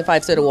about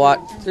 25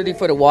 30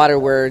 foot of water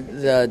where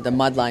the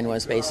mud line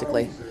was,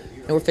 basically.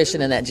 And we're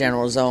fishing in that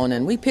general zone.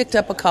 And we picked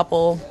up a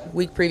couple.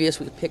 Week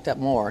previous, we picked up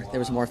more. There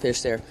was more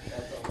fish there.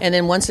 And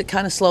then once it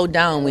kind of slowed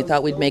down, we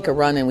thought we'd make a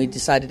run, and we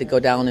decided to go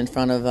down in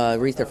front of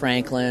Aretha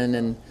Franklin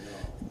and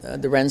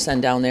the Renson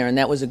down there. And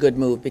that was a good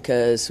move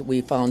because we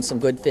found some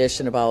good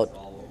fish in about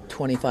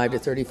 25 to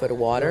 30 foot of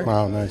water.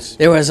 Wow, nice.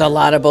 There was a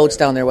lot of boats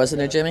down there, wasn't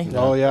there, Jimmy?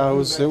 Oh yeah, it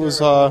was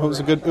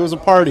a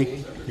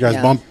party. You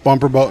guys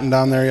bumper boating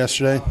down there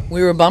yesterday?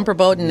 We were bumper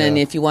boating, and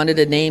if you wanted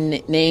to name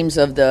names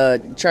of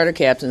the charter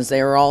captains,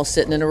 they were all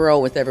sitting in a row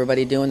with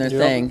everybody doing their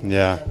thing.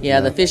 Yeah.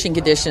 The fishing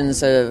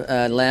conditions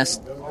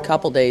last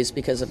couple days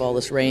because of all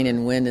this rain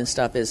and wind and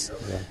stuff has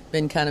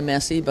been kind of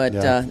messy, but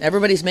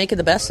everybody's making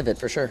the best of it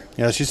for sure.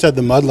 Yeah, she said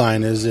the mud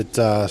line, is it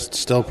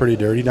still pretty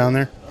dirty down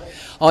there?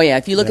 Oh, yeah.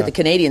 If you look at the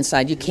Canadian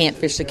side, you can't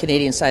fish the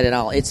Canadian side at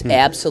all. It's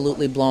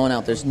absolutely blowing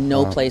out. There's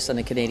no place on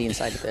the Canadian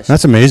side to fish.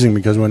 That's amazing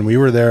because when we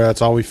were there,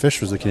 that's all we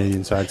fished was the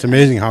Canadian side. It's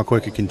amazing how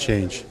quick it can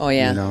change. Oh,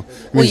 yeah.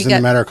 It's in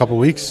a matter of a couple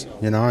of weeks.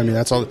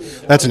 That's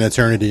an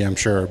eternity, I'm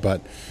sure, but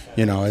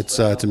it's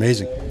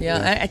amazing.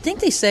 Yeah, I think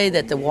they say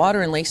that the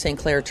water in Lake St.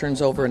 Clair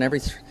turns over in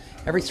every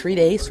every 3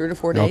 days, 3 to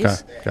 4 days. Okay,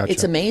 gotcha.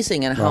 It's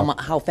amazing and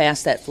how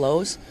fast that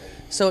flows.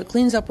 So it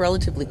cleans up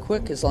relatively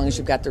quick as long as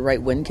you've got the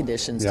right wind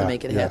conditions to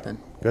make it happen.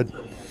 Good.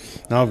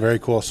 No, very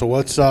cool. So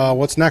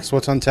what's next?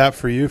 What's on tap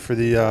for you for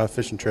the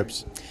fishing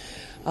trips?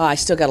 I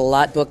still got a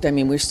lot booked. I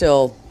mean, we're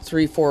still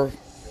 3, 4,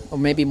 or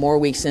maybe more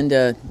weeks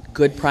into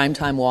good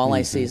primetime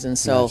walleye season.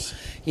 So,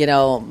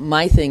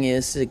 my thing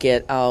is to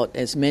get out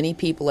as many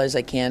people as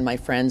I can, my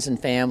friends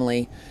and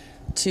family,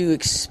 to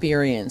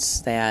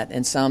experience that.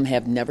 And some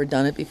have never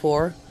done it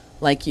before,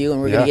 like you,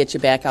 and we're going to get you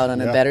back out on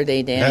a better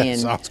day, Danny. Yeah,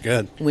 and sounds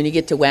good. When you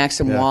get to whack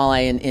some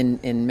walleye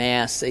in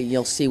mass,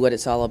 you'll see what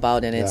it's all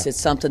about. And it's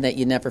something that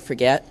you never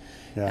forget.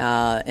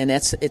 Yeah. And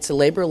it's a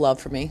labor of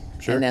love for me,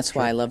 and that's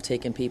why I love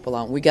taking people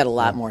out. We got a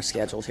lot more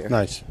scheduled here.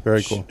 Nice,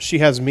 very cool. She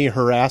has me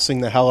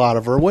harassing the hell out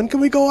of her. When can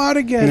we go out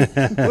again?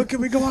 When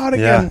can we go out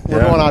again?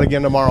 We're going out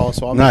again tomorrow,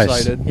 so I'm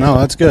excited. No,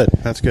 that's good.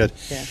 That's good.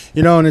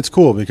 Yeah. And it's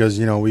cool because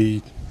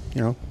we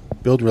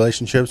build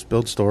relationships,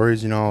 build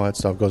stories. All that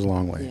stuff goes a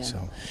long way. Yeah.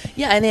 So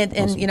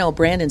and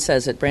Brandon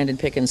says it. Brandon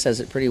Pickens says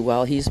it pretty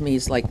well.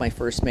 He's like my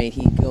first mate.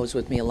 He goes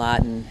with me a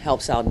lot and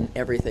helps out in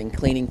everything,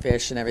 cleaning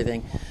fish and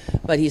everything.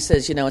 But he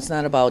says, it's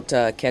not about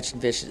catching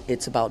fish.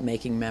 It's about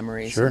making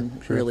memories. Sure,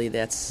 and sure. really,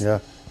 that's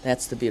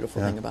the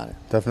beautiful thing about it.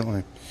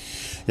 Definitely.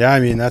 Yeah, I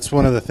mean that's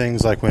one of the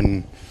things. Like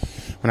when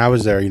I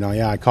was there,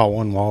 I caught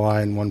one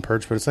walleye and one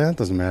perch, but it's like that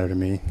doesn't matter to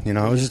me. It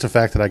was just the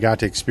fact that I got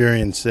to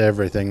experience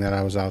everything that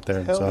I was out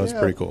there, so it's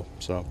pretty cool.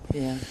 So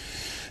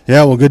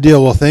yeah, well, good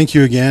deal. Well, thank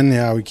you again.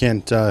 Yeah, we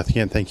can't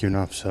thank you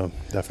enough. So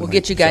definitely, we'll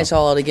get you guys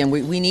all out again.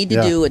 We need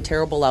to do a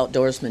terrible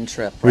outdoorsman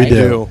trip. Right?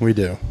 We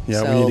do.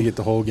 Yeah, we need to get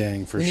the whole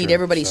gang for sure. We need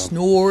everybody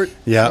snorting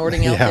out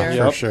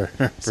there. For sure.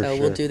 So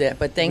we'll do that.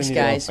 But thanks,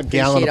 guys.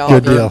 Appreciate all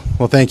good of you. deal.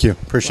 Well, thank you.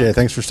 Appreciate it.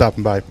 Thanks for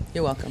stopping by.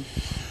 You're welcome.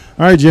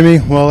 All right, Jimmy.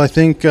 Well, I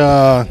think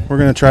we're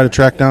going to try to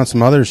track down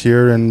some others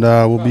here, and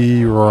we'll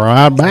be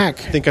right back.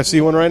 I think I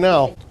see one right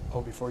now.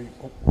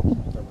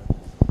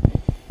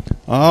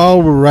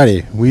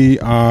 Alrighty, we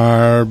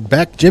are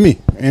back. Jimmy,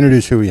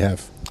 introduce who we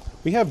have.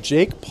 We have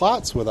Jake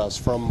Plotz with us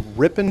from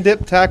Rip and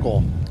Dip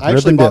Tackle. I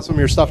actually bought some of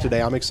your stuff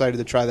today. I'm excited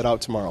to try that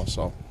out tomorrow.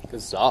 So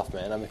good stuff,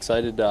 man. I'm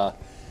excited.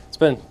 It's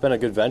been a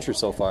good venture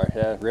so far.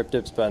 Yeah, Rip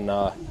Dip's been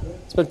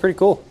it's been pretty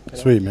cool.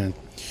 Sweet, man.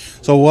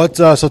 So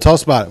so tell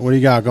us about it. What do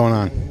you got going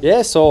on?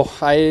 Yeah, so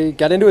I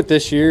got into it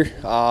this year.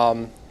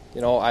 I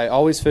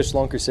always fished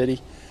Lunker City.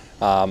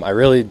 I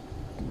really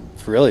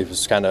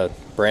was kind of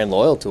brand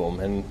loyal to them,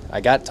 and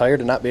I got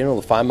tired of not being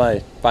able to find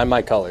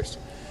my colors.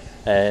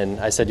 And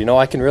I said,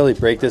 I can really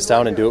break this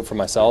down and do it for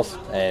myself,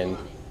 and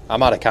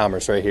I'm out of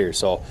commerce right here.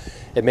 So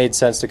it made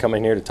sense to come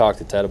in here to talk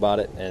to Ted about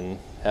it and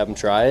have him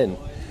try it. And,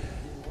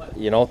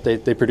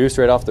 they produced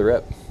right off the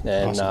rip.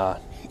 And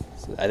awesome.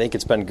 I think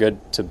it's been good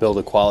to build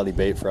a quality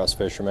bait for us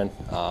fishermen.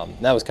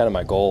 That was kind of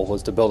my goal,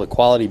 was to build a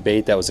quality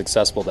bait that was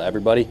accessible to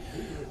everybody,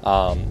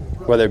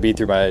 whether it be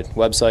through my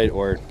website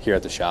or here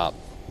at the shop.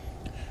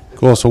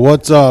 Cool. So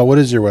what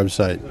is your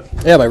website?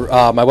 Yeah,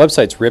 my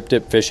website's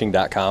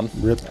ripdipfishing.com.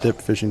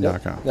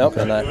 Ripdipfishing.com. Yep.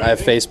 Okay. And I have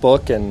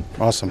Facebook and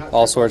awesome,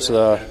 all sorts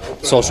of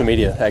social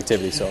media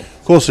activities. So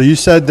cool. So you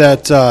said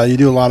that you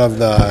do a lot of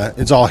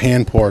it's all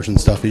hand pours and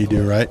stuff that you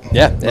do, right?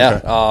 Yeah.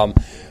 Okay.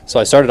 So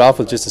I started off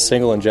with just a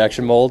single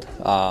injection mold,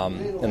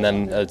 and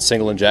then a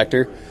single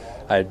injector.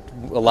 I had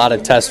a lot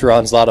of test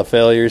runs, a lot of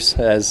failures,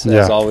 as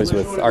always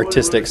with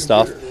artistic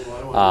stuff.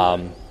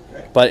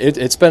 But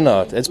it's been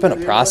a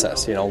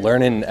process,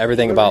 learning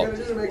everything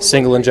about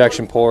single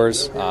injection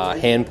pours,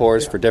 hand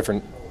pours for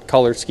different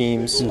color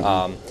schemes.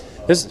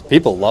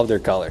 People love their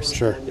colors.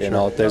 Sure.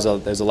 There's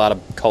a lot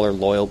of color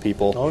loyal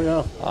people. Oh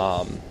yeah.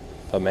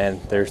 But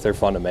man, they're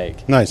fun to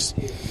make. Nice,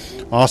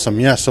 awesome.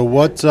 Yeah. So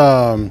what?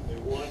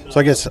 So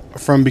I guess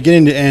from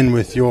beginning to end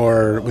with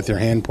your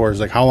hand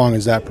pours, like how long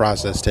does that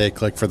process take?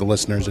 Like for the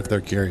listeners, if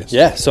they're curious.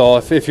 Yeah. So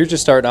if you're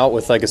just starting out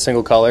with like a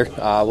single color,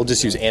 we'll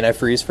just use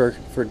antifreeze for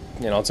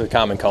it's a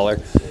common color.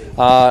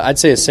 I'd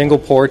say a single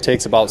pour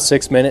takes about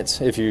 6 minutes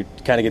if you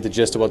kind of get the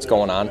gist of what's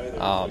going on.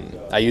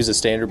 I use a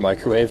standard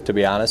microwave, to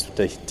be honest,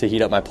 to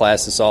heat up my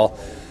plastisol.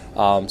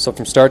 So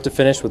from start to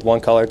finish with one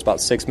color, it's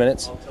about 6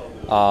 minutes.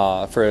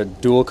 For a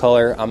dual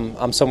color,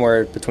 I'm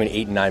somewhere between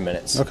 8 and 9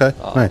 minutes. Okay,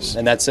 nice.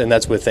 And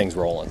that's with things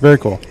rolling. Very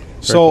cool.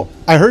 So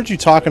I heard you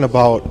talking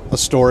about a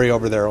story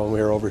over there when we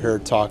were over here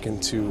talking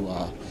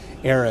to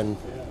Aaron.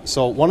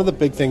 So one of the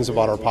big things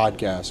about our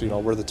podcast,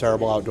 we're the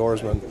Terrible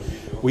Outdoorsmen.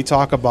 We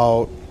talk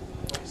about,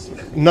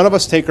 none of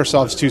us take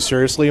ourselves too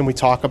seriously, and we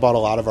talk about a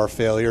lot of our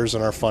failures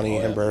and our funny,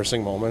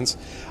 embarrassing moments.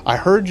 I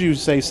heard you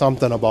say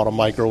something about a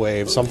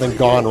microwave, something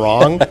gone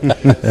wrong.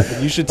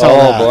 You should tell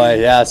that. Oh boy,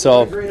 yeah.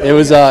 So it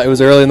was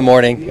early in the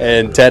morning,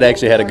 and Ted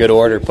actually had a good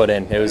order put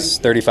in. It was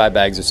 35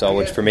 bags or so,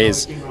 which for me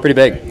is pretty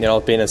big.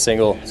 Being a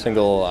single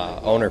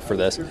owner for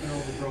this.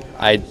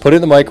 I put it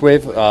in the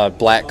microwave,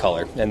 black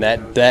color, and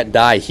that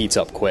dye heats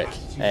up quick.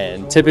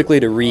 And typically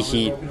to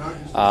reheat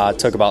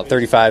took about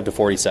 35 to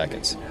 40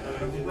 seconds.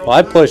 Well,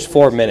 I pushed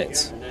 4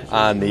 minutes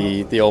on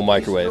the old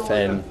microwave,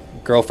 and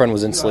girlfriend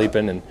was in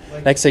sleeping, and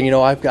next thing you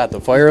know, I've got the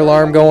fire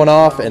alarm going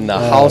off, and the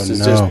house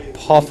is just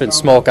puffing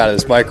smoke out of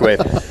this microwave.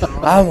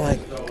 I'm like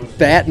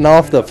batting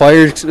off the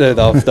fire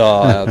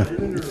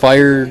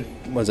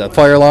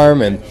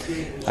alarm, and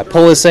I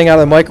pull this thing out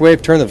of the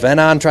microwave, turn the vent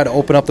on, try to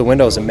open up the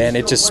windows, and man,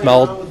 it just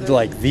smelled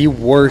like the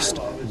worst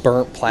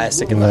burnt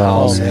plastic in the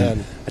house.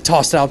 Man. I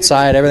tossed it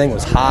outside. Everything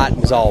was hot. It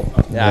was all.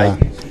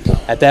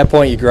 At that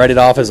point, you write it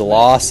off as a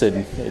loss,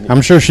 and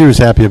I'm sure she was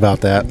happy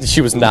about that.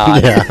 She was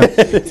not.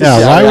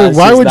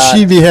 Why would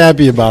she be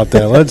happy about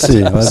that? Let's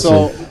see.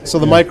 So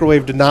the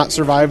microwave did not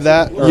survive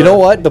that? Or? You know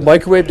what? The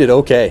microwave did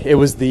okay. It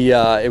was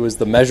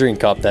the measuring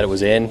cup that it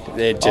was in.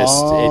 It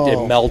just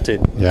it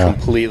melted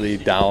completely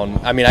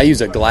down. I mean, I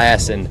used a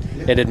glass, and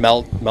it had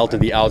melted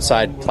the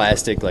outside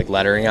plastic like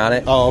lettering on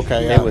it. Oh,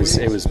 okay. Yeah.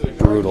 It was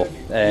brutal,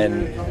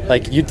 and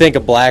like you'd think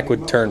a black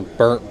would turn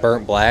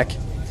burnt black.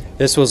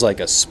 This was like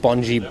a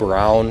spongy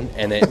brown,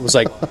 and it was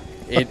like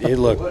it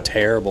looked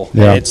terrible.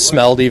 Yeah. And it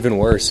smelled even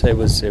worse. It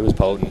was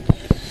potent.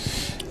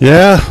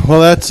 Yeah, well,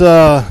 that's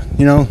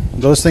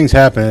those things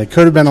happen. It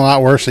could have been a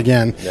lot worse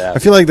again. Yeah. I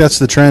feel like that's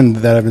the trend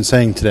that I've been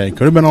saying today.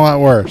 Could have been a lot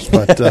worse,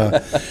 but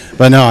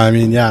but no, I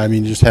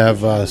mean, just have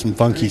some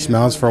funky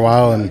smells for a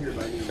while, and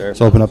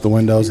just open up the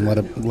windows and let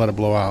it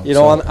blow out. You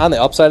know, on the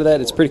upside of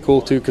that, it's pretty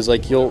cool too, because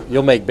like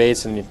you'll make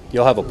baits and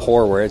you'll have a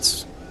pour where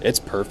it's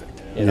perfect.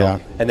 You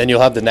know? And then you'll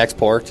have the next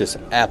pour just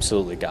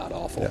absolutely god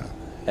awful. Yeah.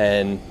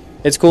 And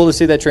it's cool to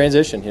see that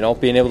transition,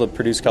 being able to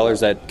produce colors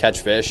that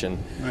catch fish and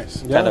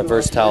kind of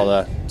versatile.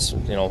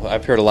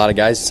 I've heard a lot of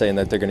guys saying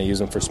that they're going to use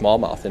them for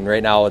smallmouth, and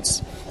right now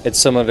it's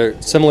similar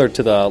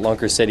to the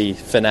Lunker City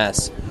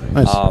Finesse.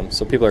 Nice.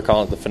 So people are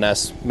calling it the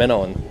Finesse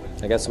Minnow, and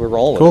I guess we're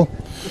rolling. Cool.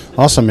 with it.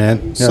 Awesome,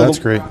 man. Yeah, that's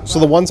great. So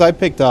the ones I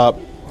picked up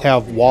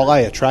have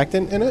walleye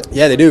attractant in it?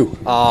 Yeah, they do.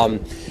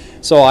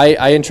 So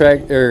I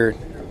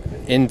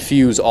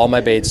infuse all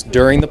my baits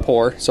during the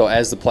pour. So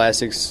as the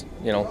plastic's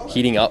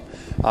heating up,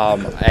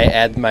 I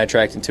add my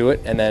attractant to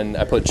it, and then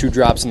I put 2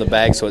 drops in the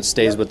bag so it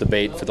stays with the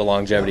bait for the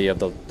longevity of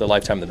the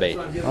lifetime of the bait.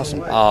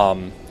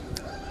 Awesome.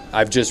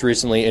 I've just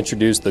recently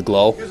introduced the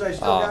Glow.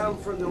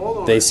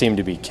 They seem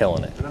to be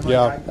killing it.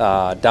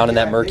 Yeah. Down in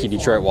that murky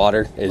Detroit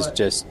water is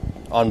just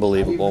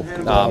unbelievable.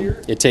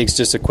 It takes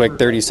just a quick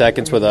 30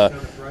 seconds with a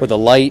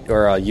light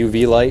or a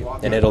UV light,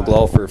 and it'll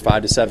glow for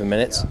 5 to 7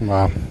 minutes.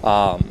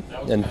 Wow.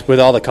 And with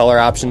all the color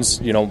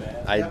options,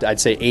 I'd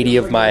say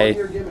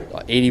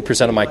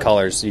 80% of my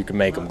colors, you can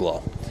make them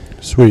glow.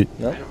 Sweet.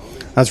 Yep.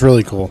 That's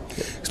really cool.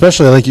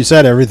 Especially, like you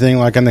said, everything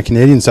like on the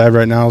Canadian side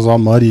right now is all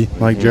muddy,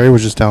 like Jerry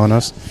was just telling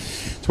us.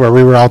 It's where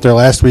we were out there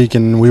last week,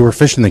 and we were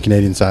fishing the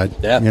Canadian side.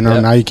 Yeah.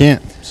 Now you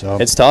can't. So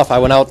it's tough. I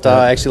went out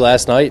actually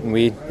last night, and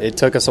it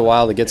took us a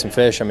while to get some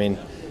fish. I mean,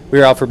 we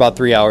were out for about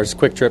 3 hours,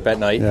 quick trip at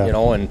night,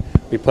 and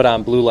we put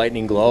on Blue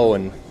Lightning Glow,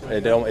 and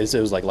it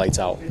was like lights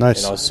out.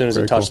 Nice. As soon as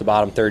it touched the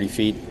bottom 30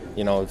 feet,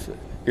 if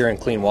you're in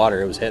clean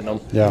water, it was hitting them.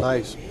 Yeah.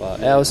 Nice.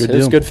 But, it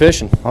was good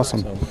fishing.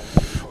 Awesome. So.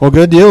 Well,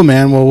 good deal,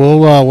 man. Well,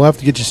 we'll have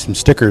to get you some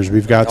stickers.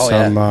 We've got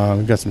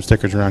we've got some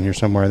stickers around here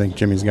somewhere. I think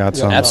Jimmy's got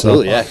some.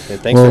 Absolutely, so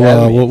thanks for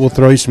having me. We'll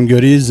throw you some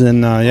goodies,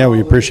 and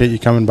we appreciate you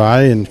coming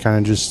by and kind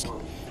of just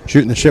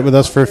shooting the shit with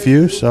us for a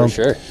few. So for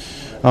sure.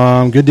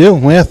 Good deal.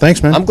 Well, yeah,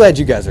 thanks, man. I'm glad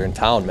you guys are in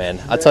town,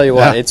 man. I'll tell you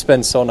what, it's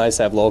been so nice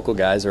to have local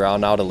guys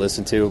around now to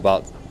listen to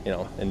about,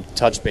 and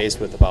touch base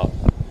with about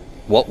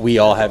what we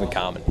all have in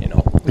common,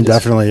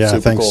 Definitely, yeah.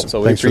 Super Thanks. Cool.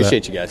 So thanks we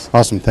appreciate you guys.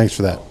 Awesome. Thanks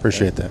for that.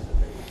 Appreciate that.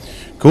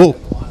 Cool.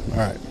 All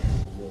right.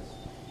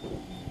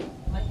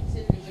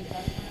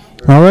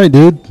 All right,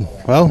 dude.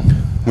 Well,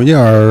 we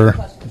are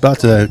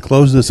about to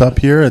close this up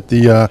here at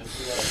the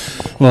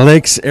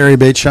Lakes Area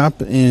Bait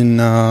Shop in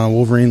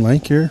Wolverine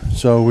Lake here.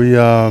 So we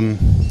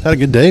had a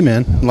good day,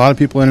 man. A lot of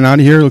people in and out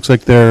of here. Looks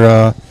like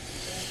they're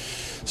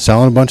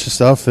selling a bunch of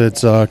stuff.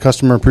 It's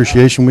customer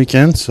appreciation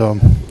weekend, so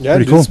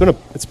pretty cool.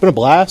 It's been a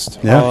blast.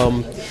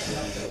 Yeah.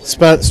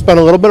 Spent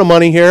a little bit of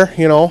money here.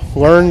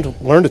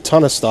 Learned a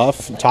ton of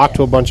stuff. Talked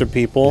to a bunch of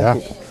people. Yeah.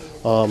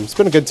 It's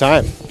been a good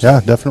time.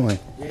 Yeah, definitely.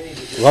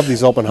 Love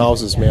these open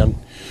houses, man.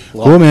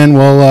 Cool, man.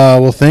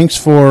 Well, thanks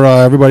for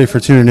everybody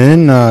for tuning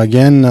in.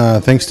 Again,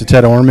 thanks to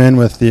Ted Orman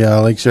with the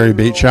Lakes Area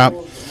Bait Shop.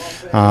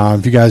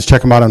 If you guys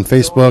check him out on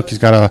Facebook, he's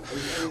got a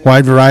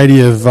wide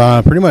variety of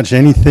pretty much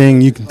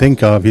anything you can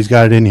think of. He's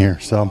got it in here.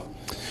 So,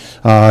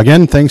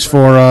 again, thanks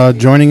for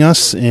joining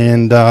us,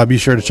 and be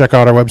sure to check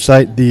out our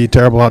website,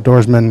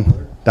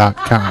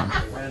 theterribleoutdoorsman.com.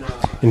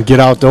 And get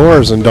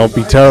outdoors and don't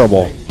be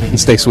terrible. And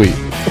stay sweet.